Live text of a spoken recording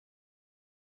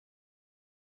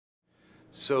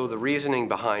So the reasoning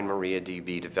behind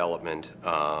MariaDB development,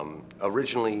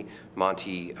 originally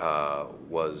Monty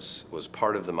was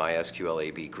part of the MySQL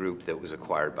AB group that was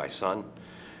acquired by Sun,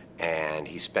 and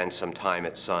he spent some time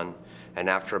at Sun. And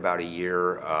after about a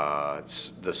year,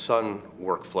 the Sun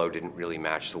workflow didn't really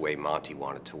match the way Monty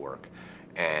wanted to work.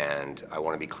 And I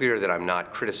want to be clear that I'm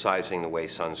not criticizing the way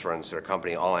Sun runs their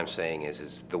company. All I'm saying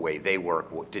is the way they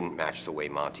work didn't match the way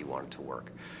Monty wanted to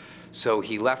work. So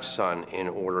he left Sun in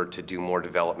order to do more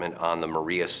development on the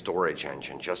Maria storage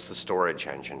engine, just the storage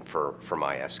engine for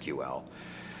MySQL.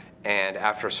 And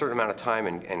after a certain amount of time,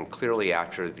 and clearly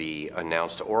after the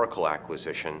announced Oracle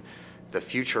acquisition, the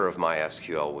future of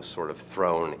MySQL was sort of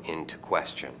thrown into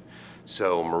question.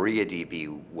 So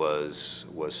MariaDB was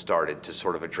started to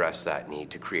sort of address that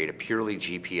need to create a purely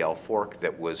GPL fork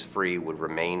that was free, would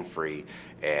remain free,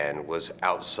 and was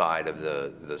outside of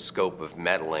the scope of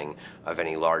meddling of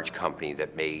any large company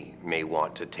that may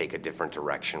want to take a different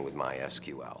direction with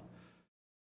MySQL.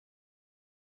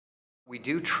 We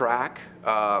do track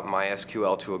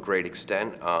MySQL to a great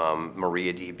extent.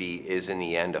 MariaDB is in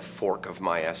the end a fork of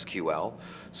MySQL.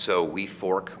 So we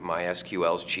fork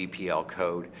MySQL's GPL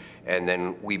code, and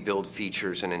then we build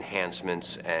features and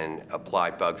enhancements and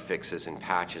apply bug fixes and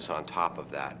patches on top of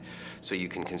that. So you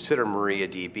can consider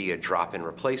MariaDB a drop-in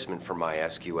replacement for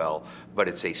MySQL, but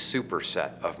it's a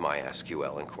superset of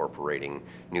MySQL, incorporating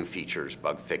new features,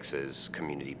 bug fixes,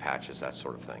 community patches, that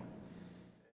sort of thing.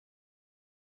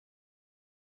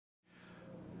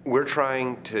 We're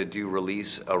trying to do a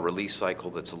release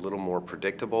cycle that's a little more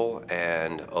predictable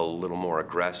and a little more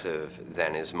aggressive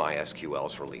than is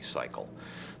MySQL's release cycle.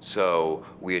 So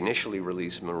we initially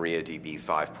released MariaDB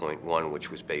 5.1,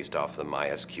 which was based off the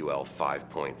MySQL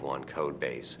 5.1 code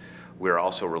base. We're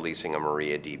also releasing a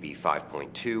MariaDB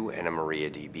 5.2 and a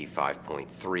MariaDB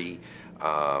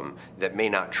 5.3 that may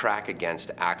not track against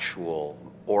actual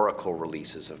Oracle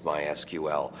releases of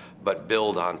MySQL, but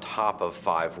build on top of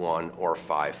 5.1 or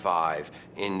 5.5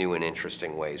 in new and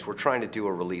interesting ways. We're trying to do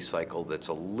a release cycle that's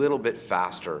a little bit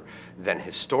faster than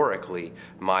historically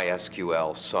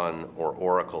MySQL, Sun, or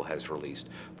Oracle has released.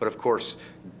 But of course,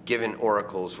 given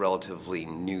Oracle's relatively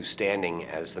new standing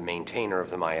as the maintainer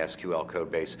of the MySQL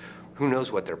codebase, who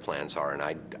knows what their plans are, and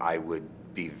I would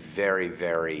be very,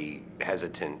 very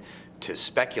hesitant to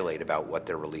speculate about what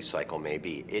their release cycle may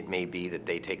be. It may be that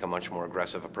they take a much more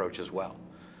aggressive approach as well.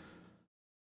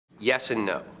 Yes and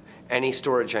no. Any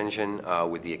storage engine,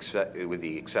 with the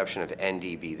exception of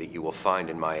NDB that you will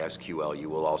find in MySQL, you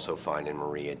will also find in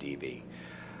MariaDB.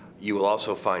 You will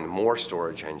also find more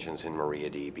storage engines in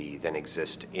MariaDB than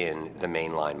exist in the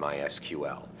mainline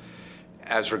MySQL.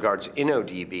 As regards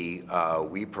InnoDB,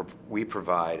 we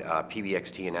provide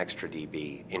PBXT and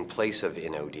ExtraDB in place of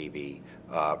InnoDB,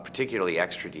 particularly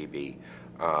ExtraDB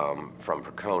from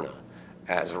Percona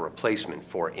as a replacement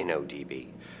for InnoDB.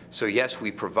 So yes,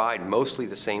 we provide mostly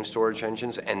the same storage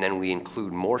engines, and then we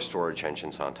include more storage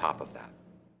engines on top of that.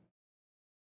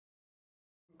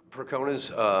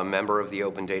 Percona's a member of the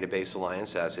Open Database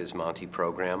Alliance, as is Monty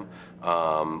program.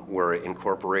 We're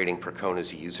incorporating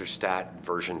Percona's UserStat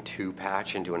version 2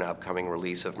 patch into an upcoming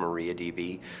release of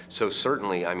MariaDB. So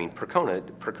certainly, I mean,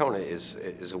 Percona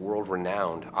is a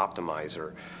world-renowned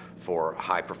optimizer for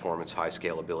high performance, high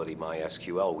scalability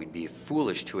MySQL. We'd be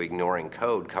foolish to ignoring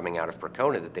code coming out of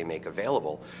Percona that they make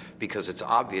available, because it's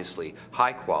obviously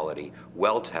high quality,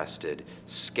 well-tested,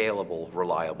 scalable,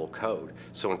 reliable code.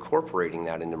 So incorporating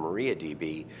that into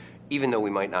MariaDB, even though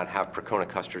we might not have Percona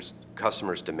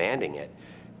customers demanding it,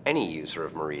 any user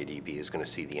of MariaDB is going to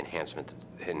see the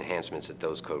enhancements that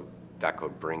that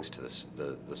code brings to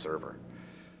the server.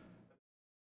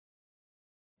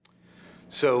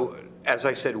 So, as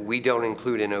I said, we don't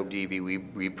include InnoDB.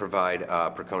 We provide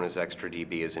Percona's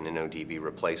ExtraDB as an InnoDB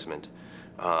replacement.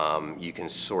 You can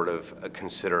sort of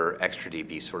consider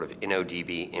ExtraDB sort of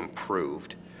InnoDB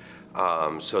improved,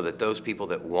 so that those people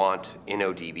that want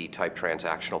InnoDB type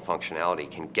transactional functionality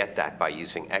can get that by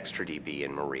using ExtraDB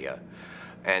in Maria.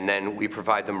 And then we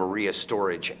provide the Maria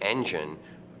storage engine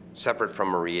separate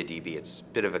from MariaDB. It's a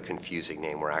bit of a confusing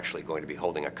name. We're actually going to be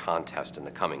holding a contest in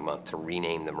the coming month to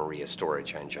rename the Maria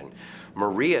storage engine.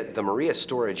 The Maria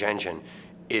storage engine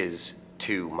is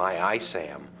to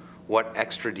MyISAM what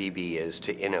ExtraDB is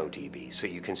to InnoDB. So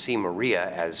you can see Maria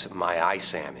as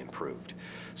MyISAM improved.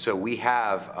 So we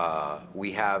have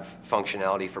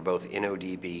functionality for both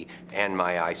InnoDB and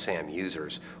MyISAM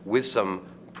users with some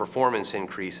performance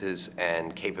increases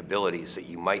and capabilities that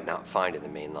you might not find in the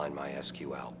mainline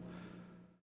MySQL.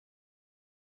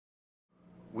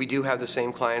 We do have the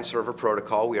same client-server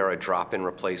protocol. We are a drop-in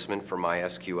replacement for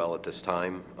MySQL at this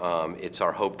time. It's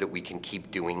our hope that we can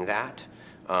keep doing that.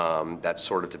 That's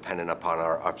sort of dependent upon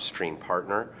our upstream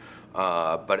partner.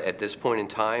 But at this point in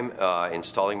time,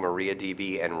 installing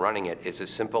MariaDB and running it is as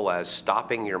simple as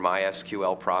stopping your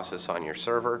MySQL process on your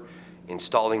server,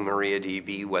 installing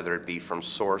MariaDB, whether it be from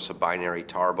source, a binary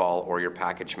tarball, or your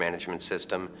package management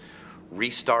system,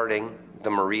 restarting the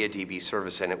MariaDB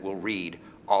service, and it will read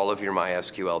all of your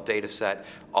MySQL data set.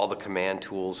 All the command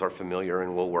tools are familiar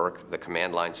and will work. The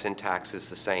command line syntax is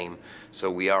the same.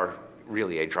 So we are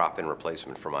really a drop-in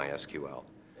replacement for MySQL.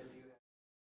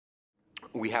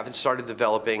 We haven't started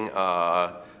developing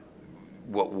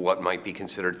what might be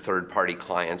considered third-party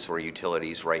clients or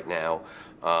utilities right now.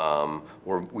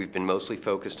 We've been mostly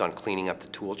focused on cleaning up the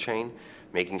tool chain,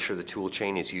 making sure the tool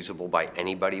chain is usable by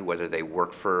anybody, whether they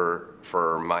work for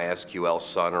MySQL,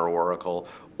 Sun, or Oracle,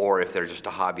 or if they're just a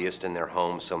hobbyist in their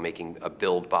home, so making a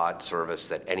build bot service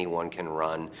that anyone can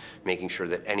run, making sure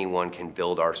that anyone can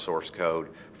build our source code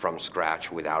from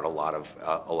scratch without a lot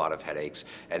of headaches,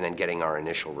 and then getting our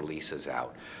initial releases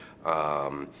out.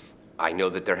 I know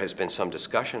that there has been some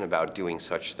discussion about doing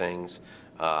such things.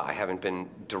 I haven't been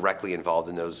directly involved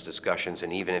in those discussions,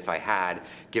 and even if I had,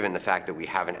 given the fact that we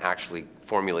haven't actually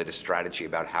formulated a strategy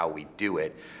about how we do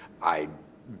it, I'd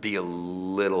be a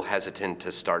little hesitant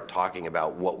to start talking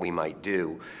about what we might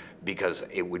do because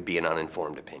it would be an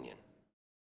uninformed opinion.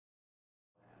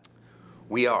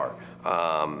 We are.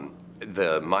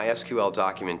 The MySQL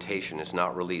documentation is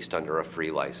not released under a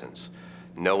free license.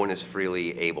 No one is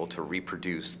freely able to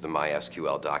reproduce the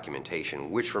MySQL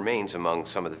documentation, which remains among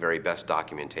some of the very best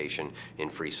documentation in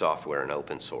free software and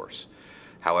open source.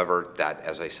 However,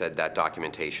 as I said, that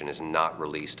documentation is not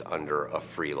released under a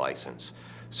free license.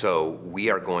 So we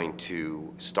are going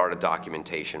to start a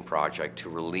documentation project to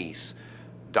release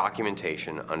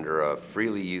documentation under a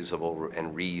freely usable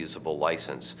and reusable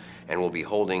license, and we'll be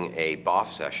holding a BOF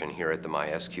session here at the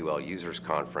MySQL Users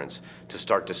Conference to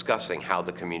start discussing how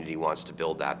the community wants to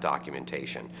build that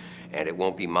documentation. And it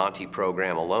won't be Monty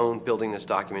program alone building this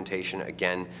documentation.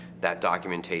 Again, that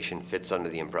documentation fits under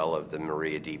the umbrella of the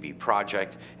MariaDB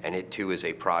project, and it too is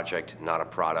a project, not a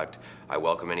product. I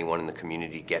welcome anyone in the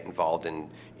community to get involved in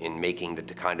making the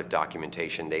kind of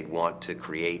documentation they'd want to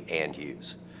create and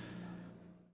use.